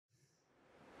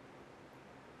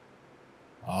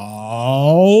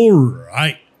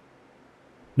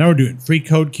Now we're doing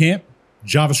freeCodeCamp,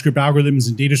 JavaScript algorithms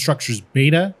and data structures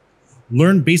beta.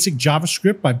 Learn basic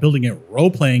JavaScript by building a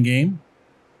role-playing game.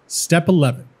 Step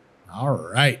 11. All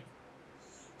right.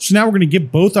 So now we're going to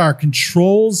give both our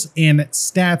controls and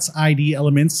stats ID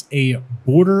elements a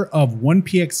border of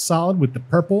 1px solid with the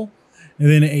purple,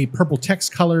 and then a purple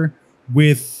text color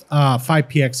with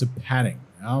 5px of padding.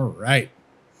 All right.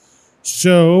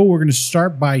 So we're going to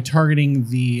start by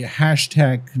targeting the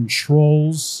hashtag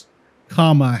controls,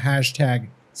 comma, hashtag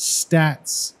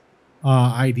stats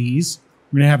IDs.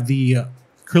 We're going to have the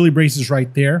curly braces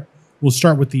right there. We'll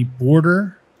start with the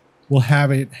border. We'll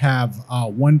have it have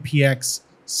 1px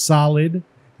solid,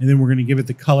 and then we're going to give it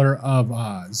the color of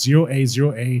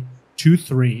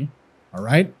 0A0A23. All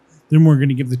right. Then we're going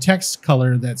to give the text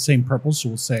color that same purple. So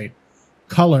we'll say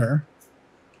color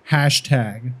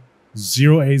hashtag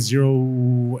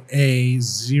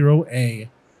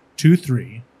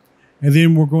 0A0A0A23. And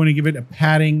then we're going to give it a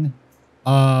padding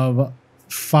of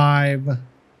 5px.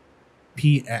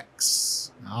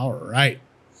 All right.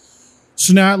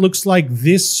 So now it looks like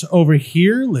this over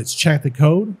here. Let's check the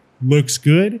code. Looks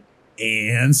good.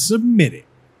 And submit it.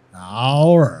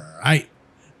 All right.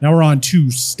 Now we're on to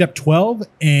step 12,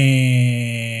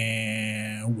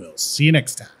 and we'll see you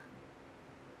next time.